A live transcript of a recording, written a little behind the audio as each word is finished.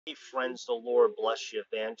Hey friends, the Lord bless you.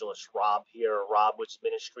 Evangelist Rob here, Rob Woods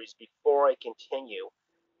Ministries. Before I continue,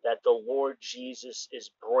 that the Lord Jesus is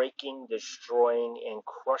breaking, destroying, and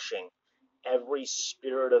crushing every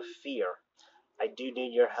spirit of fear. I do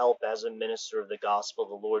need your help as a minister of the gospel of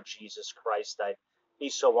the Lord Jesus Christ. I'd be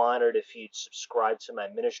so honored if you'd subscribe to my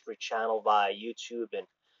ministry channel via YouTube, and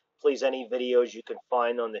please, any videos you can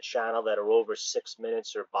find on the channel that are over 6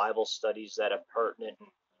 minutes or Bible studies that are pertinent and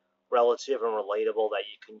relative and relatable that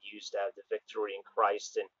you can use to have the victory in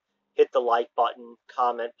Christ. And hit the like button,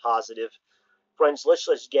 comment positive. Friends,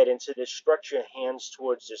 let's get into this. Stretch your hands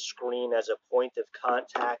towards the screen as a point of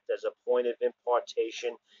contact, as a point of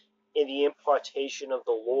impartation. In the impartation of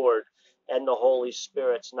the Lord and the Holy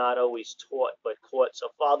Spirit's not always taught but caught. So,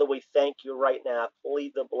 Father, we thank you right now. I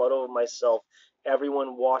plead the blood over myself,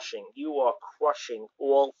 everyone washing. You are crushing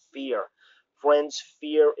all fear. Friends,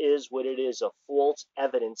 fear is what it is, a false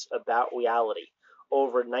evidence about reality.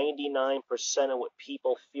 Over 99% of what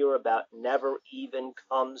people fear about never even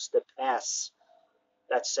comes to pass.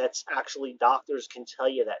 That's actually, doctors can tell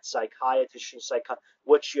you that. Psychiatrists and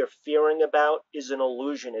what you're fearing about is an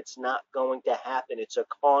illusion. It's not going to happen. It's a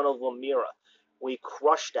carnival mirror. We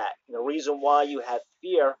crush that. And the reason why you have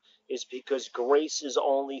fear is because grace is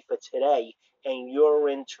only for today, and you're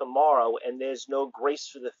in tomorrow, and there's no grace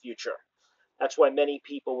for the future. That's why many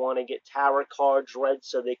people want to get tarot cards read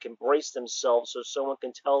so they can brace themselves so someone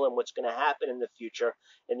can tell them what's going to happen in the future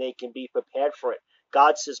and they can be prepared for it.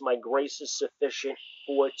 God says, my grace is sufficient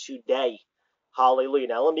for today. Hallelujah.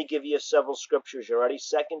 Now let me give you several scriptures. You ready?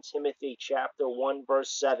 2 Timothy chapter 1,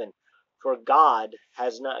 verse 7. For God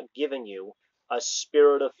has not given you a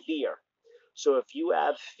spirit of fear. So if you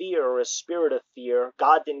have fear or a spirit of fear,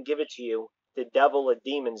 God didn't give it to you. The devil or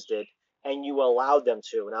demons did, and you allowed them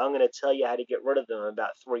to. And I'm going to tell you how to get rid of them in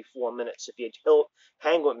about 3-4 minutes. If you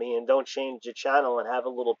hang with me and don't change the channel and have a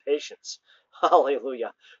little patience.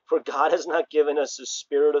 Hallelujah. For God has not given us a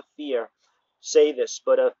spirit of fear, say this,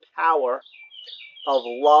 but of power, of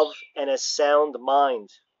love, and a sound mind.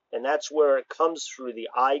 And that's where it comes through the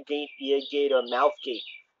eye gate, ear gate, or mouth gate.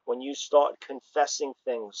 When you start confessing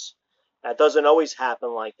things. That doesn't always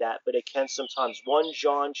happen like that, but it can sometimes. 1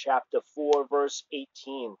 John chapter 4, verse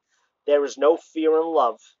 18. There is no fear in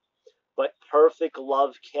love, but perfect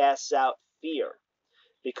love casts out fear,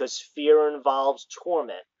 because fear involves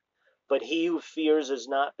torment. But he who fears has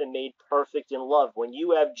not been made perfect in love. When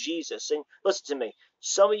you have Jesus, and listen to me,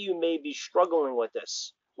 some of you may be struggling with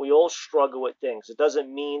this. We all struggle with things. It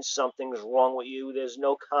doesn't mean something's wrong with you. There's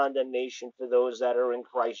no condemnation for those that are in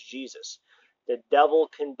Christ Jesus. The devil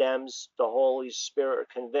condemns, the Holy Spirit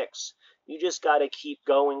convicts. You just got to keep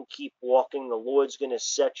going, keep walking. The Lord's going to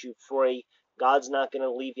set you free. God's not going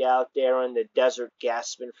to leave you out there in the desert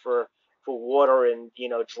gasping for water and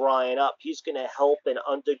drying up. He's going to help and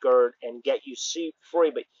undergird and get you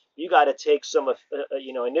free, but you got to take some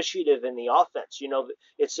initiative in the offense.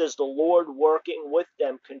 It says the Lord working with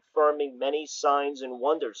them, confirming many signs and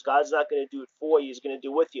wonders. God's not going to do it for you. He's going to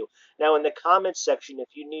do with you. Now in the comment section, if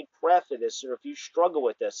you need prayer for this or if you struggle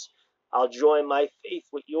with this, I'll join my faith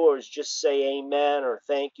with yours. Just say amen or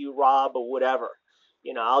thank you, Rob, or whatever.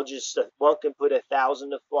 I'll just, one can put 1,000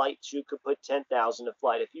 to flight, two could put 10,000 to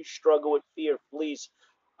flight. If you struggle with fear, please,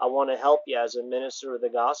 I want to help you as a minister of the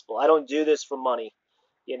gospel. I don't do this for money.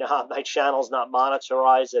 My channel's not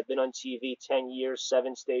monetized. I've been on TV 10 years,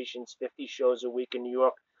 7 stations, 50 shows a week in New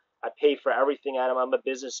York. I pay for everything I'm a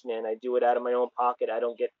businessman. I do it out of my own pocket. I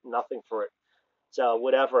don't get nothing for it. So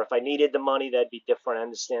whatever. If I needed the money, that'd be different. I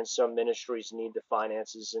understand some ministries need the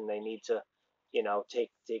finances and they need to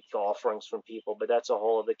take offerings from people, but that's a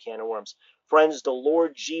whole other can of worms. Friends, the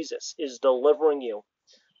Lord Jesus is delivering you.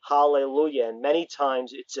 Hallelujah. And many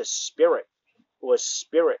times it's a spirit or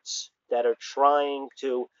spirits that are trying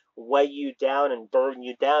to weigh you down and burden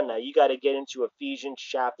you down. Now, you got to get into Ephesians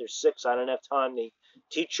chapter 6. I don't have time to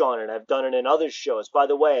teach on it. I've done it in other shows. By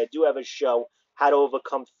the way, I do have a show, How to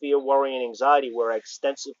Overcome Fear, Worry, and Anxiety, where I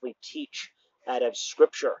extensively teach out of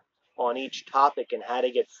Scripture on each topic and how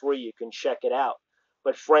to get free. You can check it out.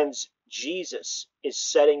 But friends, Jesus is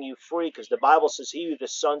setting you free, because the Bible says, he who the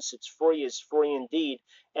Son sets free is free indeed,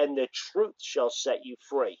 and the truth shall set you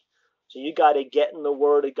free. So you got to get in the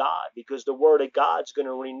Word of God, because the Word of God's going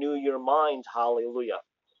to renew your mind. Hallelujah.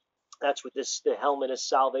 That's what the helmet of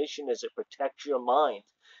salvation is. It protects your mind.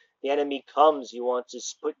 The enemy comes. He wants to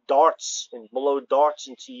put darts and blow darts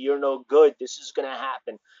into you. You're no good. This is going to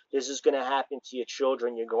happen. This is going to happen to your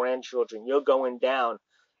children, your grandchildren. You're going down.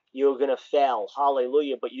 You're going to fail.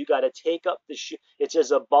 Hallelujah. But you got to take up the shield. It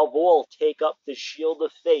says, above all, take up the shield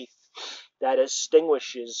of faith that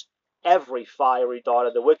extinguishes every fiery dart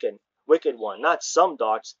of the wicked. wicked one. Not some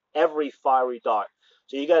darts, every fiery dart.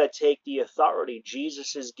 So you got to take the authority.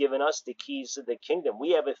 Jesus has given us the keys to the kingdom.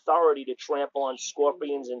 We have authority to trample on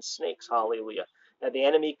scorpions and snakes. Hallelujah. And the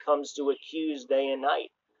enemy comes to accuse day and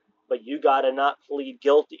night. But you got to not plead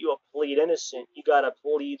guilty. You plead innocent. You got to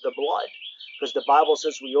plead the blood. Because the Bible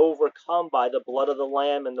says we overcome by the blood of the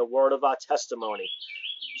Lamb and the word of our testimony.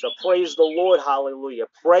 So praise the Lord, hallelujah.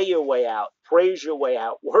 Pray your way out. Praise your way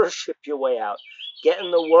out. Worship your way out. Get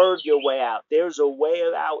in the word your way out. There's a way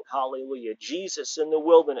out, hallelujah. Jesus in the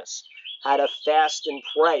wilderness had to fast and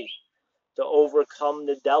pray to overcome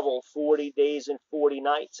the devil 40 days and 40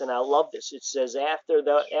 nights. And I love this. It says after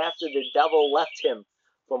the devil left him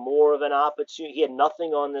for more of an opportunity, he had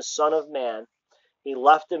nothing on the Son of Man. He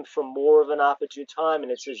left him for more of an opportune time.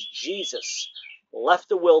 And it says Jesus left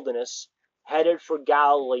the wilderness, headed for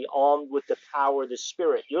Galilee, armed with the power of the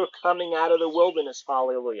Spirit. You're coming out of the wilderness,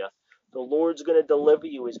 hallelujah. The Lord's going to deliver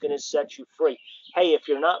you. He's going to set you free. Hey, if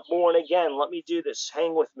you're not born again, let me do this.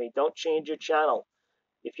 Hang with me. Don't change your channel.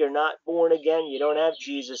 If you're not born again, you don't have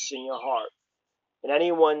Jesus in your heart. And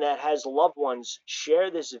anyone that has loved ones,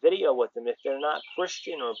 share this video with them if they're not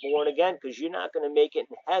Christian or born again, because you're not going to make it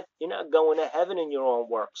in heaven. You're not going to heaven in your own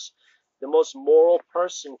works. The most moral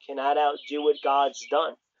person cannot outdo what God's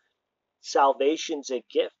done. Salvation's a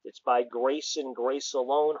gift. It's by grace and grace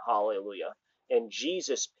alone. Hallelujah. And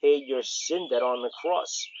Jesus paid your sin debt on the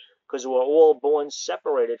cross, because we're all born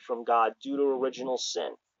separated from God due to original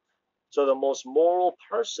sin. So the most moral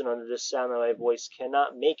person under the sound of my voice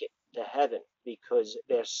cannot make it to heaven because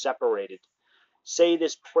they're separated. Say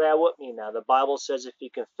this prayer with me now. The Bible says if you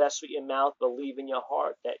confess with your mouth, believe in your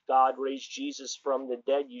heart that God raised Jesus from the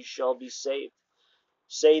dead, you shall be saved.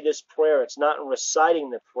 Say this prayer. It's not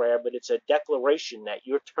reciting the prayer, but it's a declaration that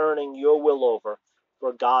you're turning your will over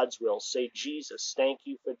for God's will. Say, Jesus, thank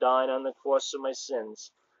you for dying on the cross of my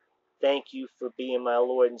sins. Thank you for being my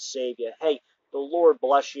Lord and Savior. Hey, the Lord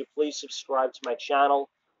bless you. Please subscribe to my channel.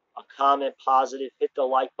 A comment positive. Hit the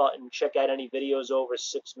like button. Check out any videos over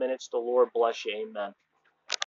 6 minutes. The Lord bless you. Amen.